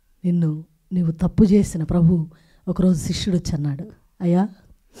 నీవు తప్పు చేసిన ప్రభు ఒకరోజు శిష్యుడు వచ్చి అన్నాడు, అయ్యా,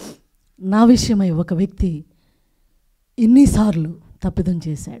 నా విషయమై ఒక వ్యక్తి ఇన్నిసార్లు తప్పిదం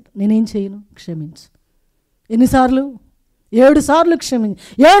చేశాడు, నేనేం చేయను? క్షమించు. ఎన్నిసార్లు? 7 సార్లు క్షమించు.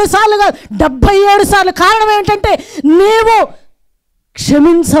 7 సార్లు కాదు, 77 సార్లు. కారణం ఏంటంటే నీవు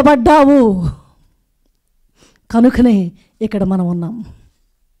క్షమించబడ్డావు కనుకనే ఇక్కడ మనం ఉన్నాం.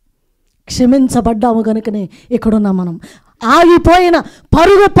 క్షమించబడ్డాము కనుకనే ఇక్కడున్నాం మనం. ఆగిపోయిన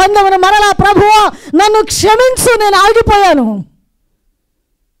పరుగు పందెమును మరలా ప్రభువా నన్ను క్షమించు, నేను ఆగిపోయాను,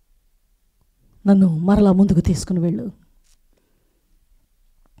 నన్ను మరలా ముందుకు తీసుకుని వెళ్ళు.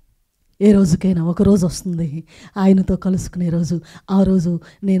 ఏ రోజుకైనా ఒక రోజు వస్తుంది ఆయనతో కలుసుకునే రోజు. ఆ రోజు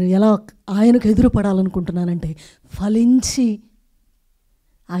నేను ఎలా ఆయనకు ఎదురుపడాలనుకుంటున్నానంటే ఫలించి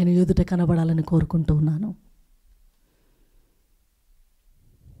ఆయన ఎదుట కనబడాలని కోరుకుంటూ ఉన్నాను.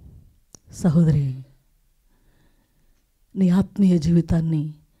 సహోదరి, నీ ఆత్మీయ జీవితాన్ని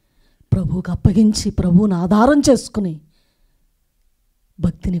ప్రభువుకు అప్పగించి ప్రభువును ఆధారం చేసుకుని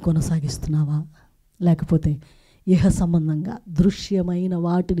భక్తిని కొనసాగిస్తున్నావా? లేకపోతే ఇహ సంబంధంగా దృశ్యమైన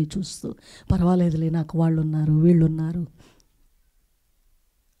వాటిని చూస్తూ పర్వాలేదులే, నాకు వాళ్ళు ఉన్నారు వీళ్ళున్నారు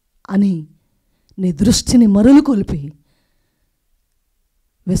అని నీ దృష్టిని మరులు కొలిపి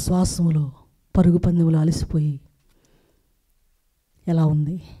విశ్వాసములో పరుగు పందెములో అలసిపోయి ఎలా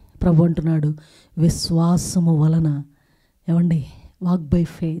ఉంది? ప్రభు అంటున్నాడు, విశ్వాసము వలన, ఏమండి, వాక్ బై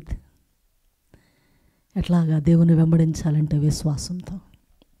ఫెయిత్. ఎట్లాగా దేవుని వెంబడించాలంటే విశ్వాసంతో.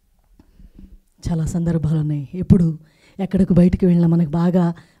 చాలా సందర్భాలు ఉన్నాయి. ఎప్పుడు ఎక్కడికి బయటికి వెళ్ళినా మనకు బాగా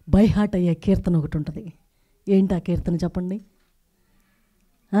బై హార్ట్ అయ్యే కీర్తన ఒకటి ఉంటుంది. ఏంటి ఆ కీర్తన చెప్పండి?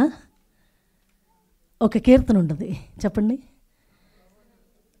 ఒక కీర్తన ఉంటుంది, చెప్పండి.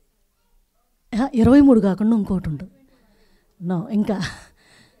 23 కాకుండా ఇంకోటి ఉంటుంది. నో, ఇంకా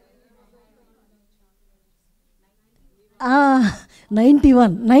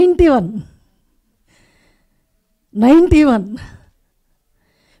 91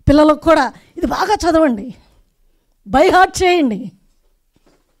 పిల్లలకు కూడా ఇది బాగా చదవండి, బై హార్ట్ చేయండి.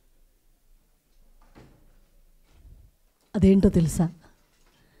 అదేంటో తెలుసా?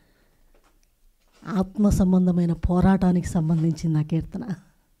 ఆత్మ సంబంధమైన పోరాటానికి సంబంధించిన నా కీర్తన.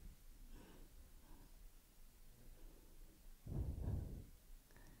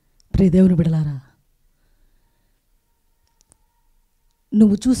 ప్రియ దేవుని బిడ్డలారా,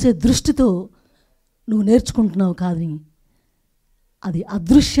 నువ్వు చూసే దృష్టితో నువ్వు నేర్చుకుంటున్నావు, కానీ అది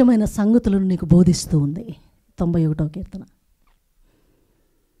అదృశ్యమైన సంగతులను నీకు బోధిస్తూ ఉంది. 91వ కీర్తన.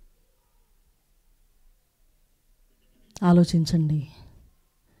 ఆలోచించండి.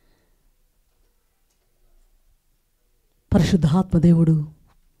 పరిశుద్ధాత్మ దేవుడు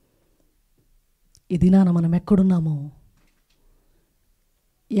ఈ దినాన మనం ఎక్కడున్నామో,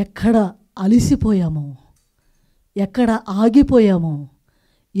 ఎక్కడ అలిసిపోయామో, ఎక్కడ ఆగిపోయామో,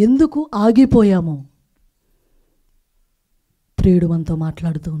 ఎందుకు ఆగిపోయామో ప్రియుడు మనతో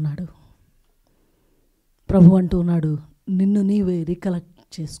మాట్లాడుతూ ఉన్నాడు. ప్రభు అంటూ ఉన్నాడు, నిన్ను నీవే రికలెక్ట్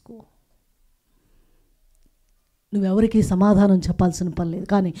చేసుకో. నువ్వెవరికి సమాధానం చెప్పాల్సిన పని లేదు,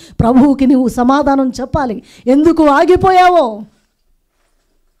 కానీ ప్రభువుకి నువ్వు సమాధానం చెప్పాలి. ఎందుకు ఆగిపోయావో,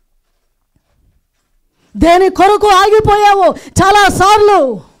 దేని కొరకు ఆగిపోయావో. చాలాసార్లు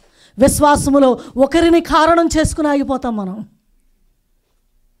విశ్వాసములో ఒకరిని కారణం చేసుకుని ఆగిపోతాం మనం.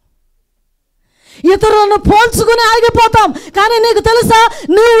 ఇతరులను పోల్చుకుని ఆగిపోతాం. కానీ నీకు తెలుసా,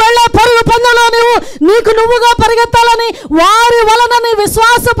 నువ్వు వెళ్ళే పరుగు పందెంలో నీకు నువ్వుగా పరిగెత్తాలని, వారి వలన నీ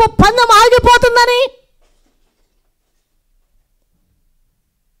విశ్వాసపు పందెం ఆగిపోతుందని.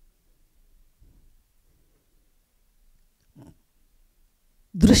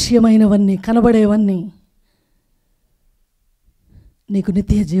 దృశ్యమైనవన్నీ, కనబడేవన్నీ నీకు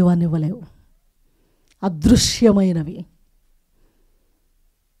నిత్య జీవాన్ని ఇవ్వలేవు. అదృశ్యమైనవి,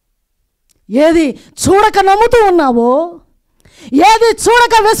 ఏది చూడక నమ్ముతూ ఉన్నావో, ఏది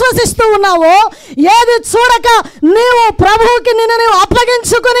చూడక విశ్వసిస్తూ ఉన్నావో, ఏది చూడక నీవు ప్రభువుకి నిన్ను నీవు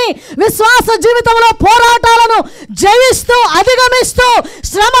అప్పగించుకుని విశ్వాస జీవితంలో పోరాటాలను జయిస్తూ, అధిగమిస్తూ,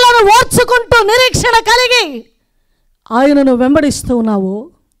 శ్రమలను ఓర్చుకుంటూ, నిరీక్షణ కలిగి ఆయనను వెంబడిస్తూ ఉన్నావు,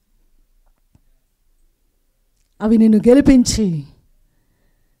 అవి నిన్ను గెలిపించి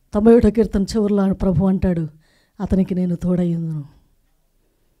 91వ కీర్తన చివరిలో ప్రభు అంటాడు, అతనికి నేను తోడయ్యిందును,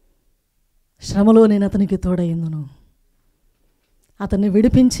 శ్రమలో నేను అతనికి తోడయ్యిందును. అతన్ని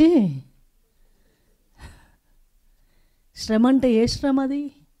విడిపించి, శ్రమ అంటే ఏ శ్రమ? అది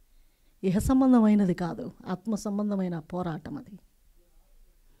ఇహ సంబంధమైనది కాదు, ఆత్మ సంబంధమైన పోరాటం అది.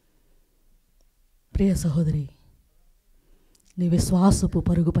 ప్రియ సహోదరి, నీ విశ్వాసపు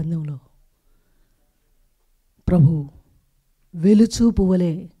పరుగు పందెంలో ప్రభు వెలుచూపు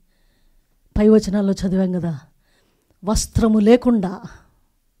వలె, పై వచనాల్లో చదివాం కదా, వస్త్రము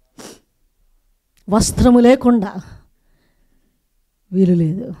లేకుండా వీలు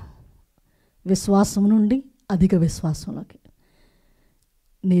లేదు. విశ్వాసం నుండి అధిక విశ్వాసంలోకి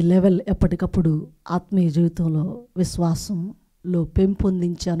నీ లెవెల్ ఎప్పటికప్పుడు ఆత్మీయ జీవితంలో విశ్వాసంలో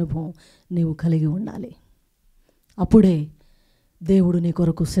పెంపొందించే అనుభవం నీవు కలిగి ఉండాలి. అప్పుడే దేవుడు నీ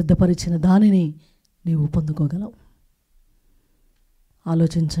కొరకు సిద్ధపరిచిన దానిని నీవు పొందుకోగలవు.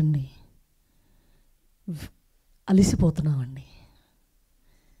 ఆలోచించండి. అలిసిపోతున్నామండి,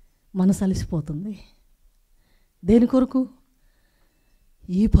 మనసు అలిసిపోతుంది. దేని కొరకు?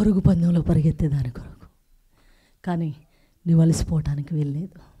 ఈ పరుగు పందెంలో పరిగెత్తే దాని కొరకు. కానీ నీవు అలిసిపోవటానికి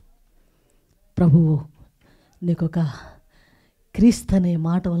వీల్లేదు. ప్రభువు నీకొక క్రీస్తు అనే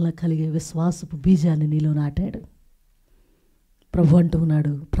మాట వల్ల కలిగే విశ్వాసపు బీజాన్ని నీలో నాటాడు. ప్రభు అంటూ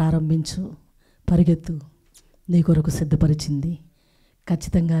ఉన్నాడు, ప్రారంభించు, పరిగెత్తు, నీ కొరకు సిద్ధపరిచింది.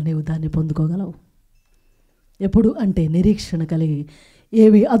 ఖచ్చితంగా నీవు దాన్ని పొందుకోగలవు. ఎప్పుడు అంటే నిరీక్షణ కలిగి,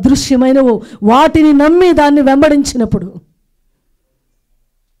 ఏవి అదృశ్యమైనవో వాటిని నమ్మి దాన్ని వెంబడించినప్పుడు.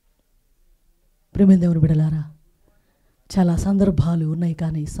 ప్రియమైన దేవుని బిడ్డలారా, చాలా సందర్భాలు ఉన్నాయి,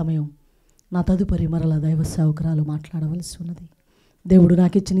 కానీ సమయం నా తదుపరి మరలా దైవ సేవకురాలు మాట్లాడవలసి ఉన్నది. దేవుడు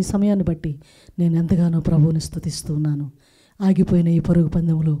నాకు ఇచ్చిన ఈ సమయాన్ని బట్టి నేను ఎంతగానో ప్రభువుని స్తుతిస్తూ ఉన్నాను. ఆగిపోయిన ఈ పరుగు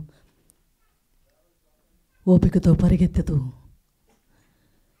పందెంలో ఓపికతో పరిగెత్తుతూ,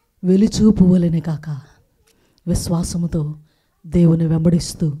 వెలిచూపు వలెనే కాక విశ్వాసముతో దేవుని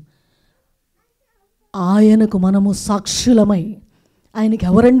వెంబడిస్తూ, ఆయనకు మనము సాక్షులమై, ఆయనకి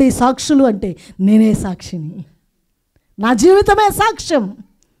ఎవరండి సాక్షులు అంటే, నేనే సాక్షిని, నా జీవితమే సాక్ష్యం.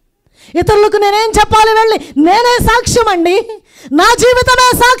 ఇతరులకు నేనేం చెప్పాలి వెళ్ళి? నేనే సాక్ష్యం అండి, నా జీవితమే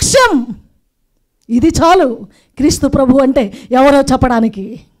సాక్ష్యం. ఇది చాలు క్రీస్తు ప్రభు అంటే ఎవరో చెప్పడానికి.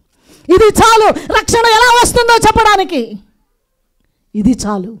 ఇది చాలు రక్షణ ఎలా వస్తుందో చెప్పడానికి. ఇది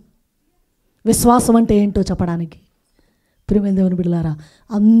చాలు విశ్వాసం అంటే ఏంటో చెప్పడానికి. ప్రియమైన దేవుని బిడ్డలారా,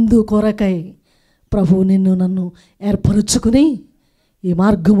 అందుకొరకై ప్రభువు నిన్ను నన్ను ఏర్పరుచుకుని ఈ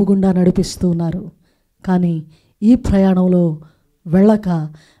మార్గము గుండా నడిపిస్తూ ఉన్నారు. కానీ ఈ ప్రయాణంలో వెళ్ళక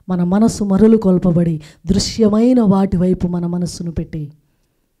మన మనసు మరులు కొల్పబడి దృశ్యమైన వాటి వైపు మన మనస్సును పెట్టి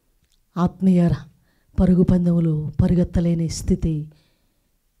ఆత్మీయ పరుగు పందెములు పరిగెత్తలేని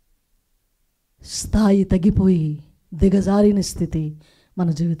స్థాయి తగ్గిపోయి దిగజారిన స్థితి మన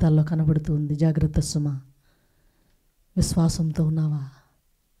జీవితాల్లో కనబడుతుంది. జాగ్రత్త సుమ. విశ్వాసంతో ఉన్నావా?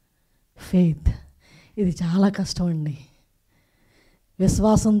 ఫెయిత్ ఇది చాలా కష్టం అండి.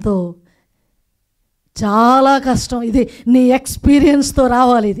 విశ్వాసంతో చాలా కష్టం. ఇది నీ ఎక్స్పీరియన్స్తో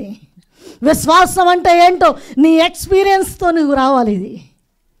రావాలి. ఇది విశ్వాసం అంటే ఏంటో నీ ఎక్స్పీరియన్స్తో నువ్వు రావాలి. ఇది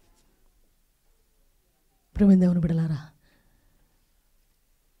ప్రియమైన దేవుని బిడ్డలారా,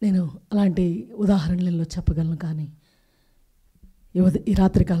 నేను అలాంటి ఉదాహరణలలో చెప్పగలను. కానీ ఈ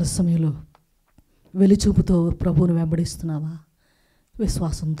రాత్రికాల సమయంలో వెలిచూపుతో ప్రభువును వెంబడిస్తున్నావా?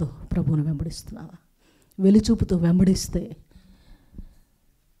 విశ్వాసంతో ప్రభువును వెంబడిస్తున్నావా? వెలిచూపుతో వెంబడిస్తే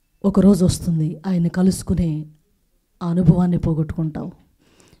ఒకరోజు వస్తుంది, ఆయన్ని కలుసుకునే ఆ అనుభవాన్ని పోగొట్టుకుంటావు.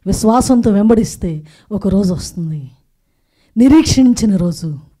 విశ్వాసంతో వెంబడిస్తే ఒకరోజు వస్తుంది, నిరీక్షించిన రోజు,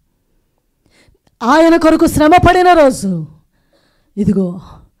 ఆయన కొరకు శ్రమ పడిన రోజు, ఇదిగో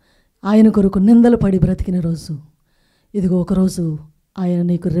ఆయన కొరకు నిందలు పడి బ్రతికిన రోజు, ఇదిగో ఒకరోజు ఆయన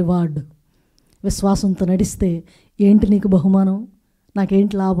నీకు రివార్డ్. విశ్వాసంతో నడిస్తే ఏంటి నీకు బహుమానం,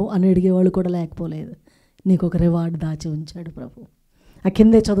 నాకేంటి లాభం అని అడిగేవాళ్ళు కూడా లేకపోలేదు. నీకు ఒక రివార్డ్ దాచి ఉంచాడు ప్రభు. ఆ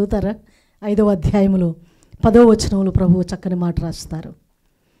కిందే చదువుతారా? 5వ అధ్యాయంలో 10వ వచనంలో ప్రభువు చక్కని మాట రాస్తారు.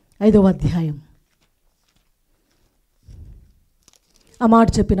 5వ అధ్యాయం ఆ మాట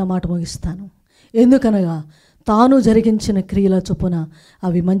చెప్పిన మాట ముగిస్తాను. ఎందుకనగా తాను జరిగించిన క్రియల చొప్పున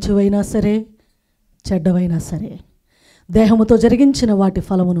అవి మంచివైనా సరే చెడ్డవైనా సరే దేహముతో జరిగించిన వాటి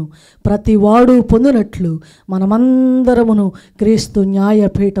ఫలమును ప్రతి వాడు పొందినట్లు మనమందరమును క్రీస్తు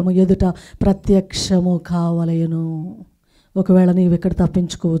న్యాయపీఠము ఎదుట ప్రత్యక్షము కావలయను. ఒకవేళ నీవు ఇక్కడ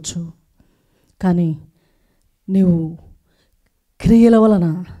తప్పించుకోవచ్చు, కానీ నీవు క్రియల వలన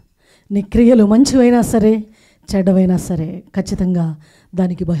నీ క్రియలు మంచివైనా సరే చెడ్డవైనా సరే ఖచ్చితంగా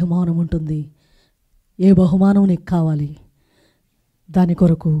దానికి బహుమానం ఉంటుంది. ఏ బహుమానం నీకు కావాలి? దాని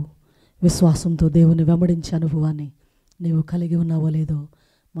కొరకు విశ్వాసంతో దేవుని వెంబడించే అనుభవాన్ని నీవు కలిగి ఉన్నావో లేదో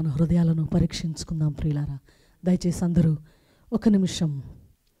మన హృదయాలను పరీక్షించుకుందాం. ప్రియులారా, దయచేసి అందరూ ఒక నిమిషం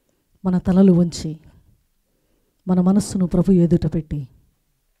మన తలలు వంచి మన మనస్సును ప్రభు ఎదుట పెట్టి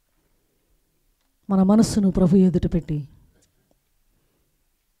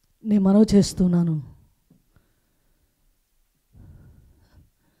నేను మనవి చేస్తున్నాను.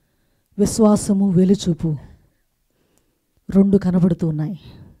 విశ్వాసము వెలుచూపు రెండు కనబడుతూ ఉన్నాయి.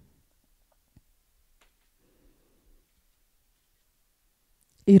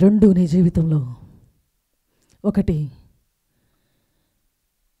 ఈ రెండు నీ జీవితంలో ఒకటి,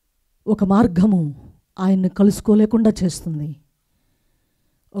 ఒక మార్గము ఆయన్ని కలుసుకోలేకుండా చేస్తుంది.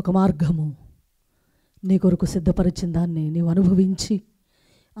 ఒక మార్గము నీ కొరకు సిద్ధపరిచిన దాన్ని నీవు అనుభవించి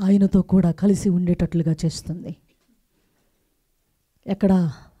ఆయనతో కూడా కలిసి ఉండేటట్లుగా చేస్తుంది. ఎక్కడ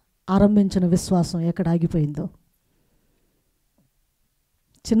ఆరంభించిన విశ్వాసం ఎక్కడ ఆగిపోయిందో.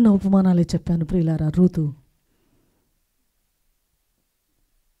 చిన్న ఉపమానాలే చెప్పాను ప్రియులారా. రూతు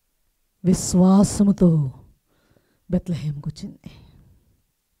విశ్వాసముతో బెత్లెహేముకు వచ్చింది.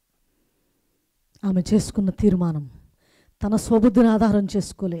 ఆమె చేసుకున్న తీర్మానం తన స్వబుద్ధిని ఆధారం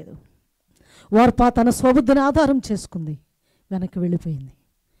చేసుకోలేదు. వార్ప తన స్వబుద్ధిని ఆధారం చేసుకుంది, వెనక్కి వెళ్ళిపోయింది.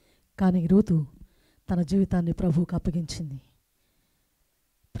 కానీ రూతు తన జీవితాన్ని ప్రభువుకు అప్పగించింది.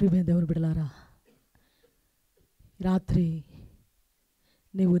 ప్రియమైన దేవుని బిడ్డలారా, రాత్రి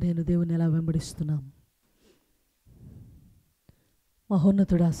నీవు నేను దేవుని ఎలా వెంబడిస్తున్నాం?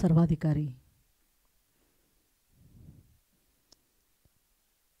 మహోన్నతుడా, సర్వాధికారి,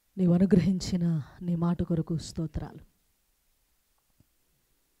 నీవు అనుగ్రహించిన నీ మాట కొరకు స్తోత్రాలు.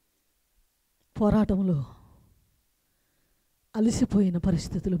 పోరాటంలో అలసిపోయిన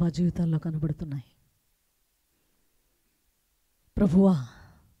పరిస్థితులు మా జీవితాల్లో కనబడుతున్నాయి. ప్రభువా,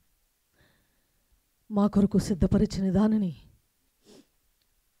 మా కొరకు సిద్ధపరిచిన దానిని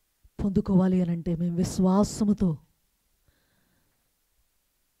పొందుకోవాలి అని అంటే మేము విశ్వాసముతో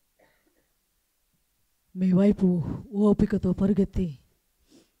మీ వైపు ఓపికతో పరుగెత్తి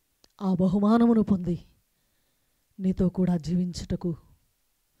ఆ బహుమానమును పొంది నీతో కూడా జీవించుటకు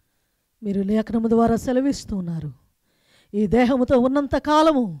మీరు లేఖనము ద్వారా సెలవిస్తూ ఉన్నారు. ఈ దేహముతో ఉన్నంత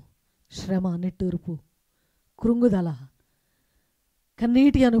కాలము శ్రమ, నిట్టూర్పు, కృంగుదల,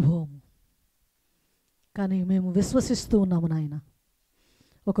 కన్నీటి అనుభవం. కానీ మేము విశ్వసిస్తూ ఉన్నాము నాయన,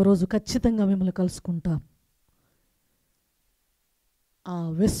 ఒకరోజు ఖచ్చితంగా మిమ్మల్ని కలుసుకుంటాం. ఆ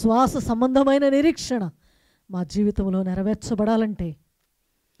విశ్వాస సంబంధమైన నిరీక్షణ మా జీవితంలో నెరవేర్చబడాలంటే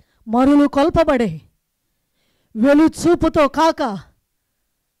మరులు కొల్పబడే వెలుచూపుతో కాక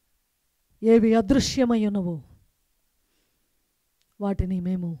ఏవి అదృశ్యమై ఉన్నవో వాటిని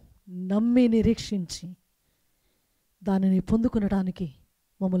మేము నమ్మి నిరీక్షించి దానిని పొందుకునడానికి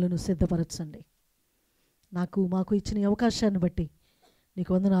మమ్మలను సిద్ధపరచండి. మాకు ఇచ్చిన అవకాశాన్ని బట్టి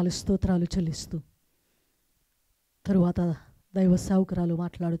నీకు వందనాలు, స్తోత్రాలు చెల్లిస్తూ తరువాత దైవ సేవకురాలు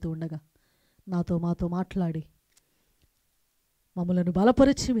మాట్లాడుతూ ఉండగా మాతో మాట్లాడి మమ్మలను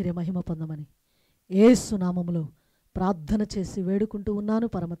బలపరిచి మీరే మహిమ పొందమని యేసు నామములో ప్రార్థన చేసి వేడుకుంటూ ఉన్నాను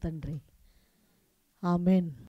పరమ తండ్రి. ఆమేన్.